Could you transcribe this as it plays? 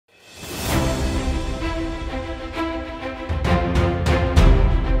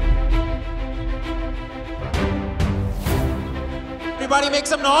Everybody make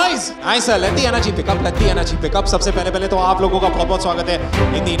some noise. Nice sir, let the energy pick up, let the energy pick up. सबसे पहले तो आप लोगों का बहुत-बहुत स्वागत है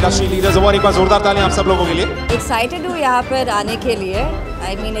in the Industry Leaders Award. एक बार जोरदार तालियां आप सब लोगों के लिए. Excited हूँ यहाँ पर आने के लिए.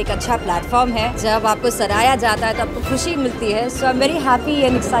 I mean एक अच्छा प्लेटफॉर्म है. जब आपको सराहा जाता है तो आपको खुशी मिलती है. So I'm very happy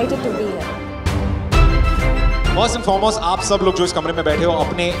and excited to be here. First and foremost, आप सब लोग जो इस कमरे में बैठे हो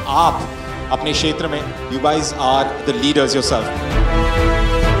अपने क्षेत्र में, you guys are the leaders yourself.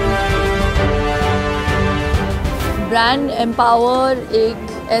 Brand empower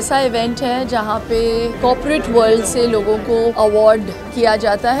एक ऐसा इवेंट है जहाँ पे कॉर्पोरेट वर्ल्ड से लोगों को अवार्ड किया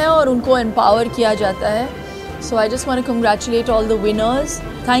जाता है और उनको एम्पावर किया जाता है. सो I just want to congratulate all the winners.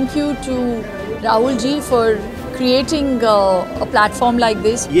 Thank you to Rahul ji for creating a platform like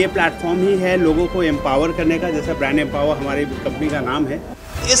this. ये प्लेटफॉर्म ही है लोगों को एम्पावर करने का, जैसा ब्रांड एम्पावर हमारी कंपनी का नाम है.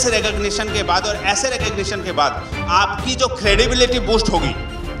 इस रिकॉग्निशन के बाद और ऐसे रिकॉग्निशन के बाद आपकी जो क्रेडिबिलिटी बूस्ट होगी,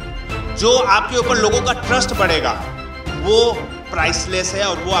 जो आपके ऊपर लोगों का ट्रस्ट बढ़ेगा, वो प्राइसलेस है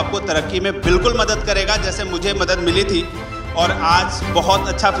और वो आपको तरक्की में बिल्कुल मदद करेगा, जैसे मुझे मदद मिली थी. और आज बहुत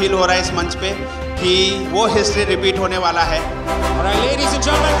अच्छा फील हो रहा है इस मंच पे कि वो हिस्ट्री रिपीट होने वाला है. Alright, ladies and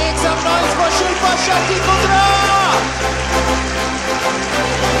gentlemen, make some noise for Shilpa Shetty Kundra.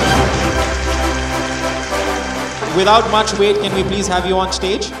 Without much wait, can we please have you on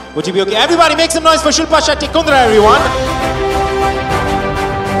stage? Would you be okay? Everybody make some noise for Shilpa Shetty Kundra, everyone.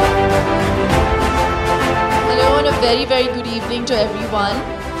 Hello and a very, very good evening to everyone.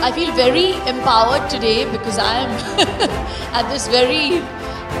 I feel very empowered today because I am at this very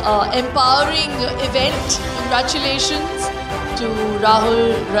empowering event. Congratulations to Rahul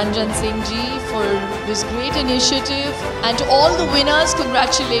Ranjan Singh ji for this great initiative, and to all the winners,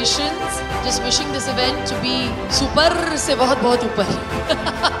 congratulations. Just wishing this event to be super se bahut bahut upar.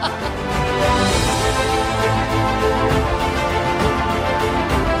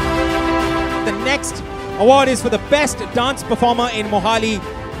 The next award is for the best dance performer in Mohali,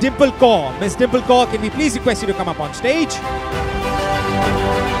 Dimple Kaur. Miss Dimple Kaur, can we please request you to come up on stage?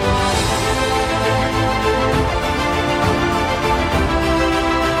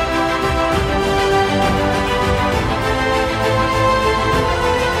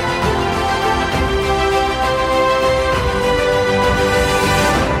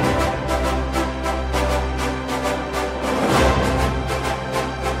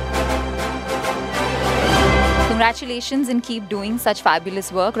 Congratulations and keep doing such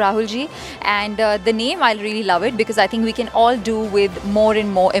fabulous work, Rahul ji. And the name, I really love it because I think we can all do with more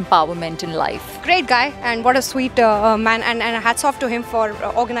and more empowerment in life. Great guy, and what a sweet man, and hats off to him for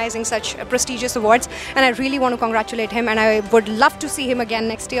organizing such prestigious awards. And I really want to congratulate him, and I would love to see him again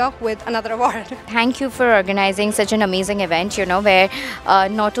next year with another award. Thank you for organizing such an amazing event, you know, where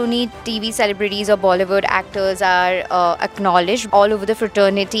not only TV celebrities or Bollywood actors are acknowledged all over the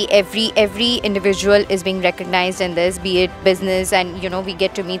fraternity. Every individual is being recognized in this, be it business, and you know, we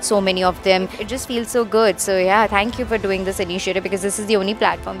get to meet so many of them. It just feels so good. So yeah, thank you for doing this initiative, because this is the only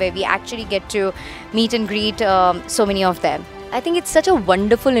platform where we actually get to meet and greet so many of them. I think it's such a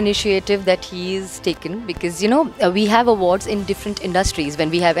wonderful initiative that he's taken, because you know, we have awards in different industries. When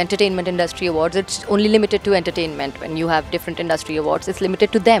we have entertainment industry awards, it's only limited to entertainment. When you have different industry awards, it's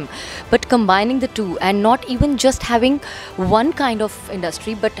limited to them. But combining the two, and not even just having one kind of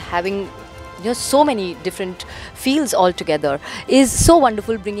industry, but having, you know, so many different fields all together, is so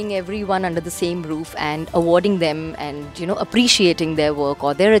wonderful, bringing everyone under the same roof and awarding them, and you know, appreciating their work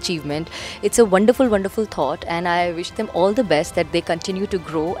or their achievement. It's a wonderful, wonderful thought, and I wish them all the best, that they continue to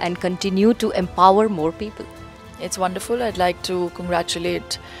grow and continue to empower more people. It's wonderful. I'd like to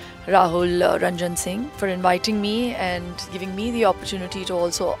congratulate Rahul Ranjan Singh for inviting me and giving me the opportunity to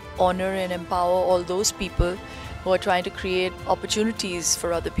also honor and empower all those people who are trying to create opportunities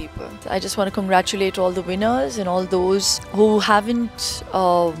for other people. I just want to congratulate all the winners and all those who haven't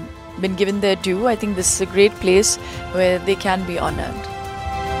been given their due. I think this is a great place where they can be honored.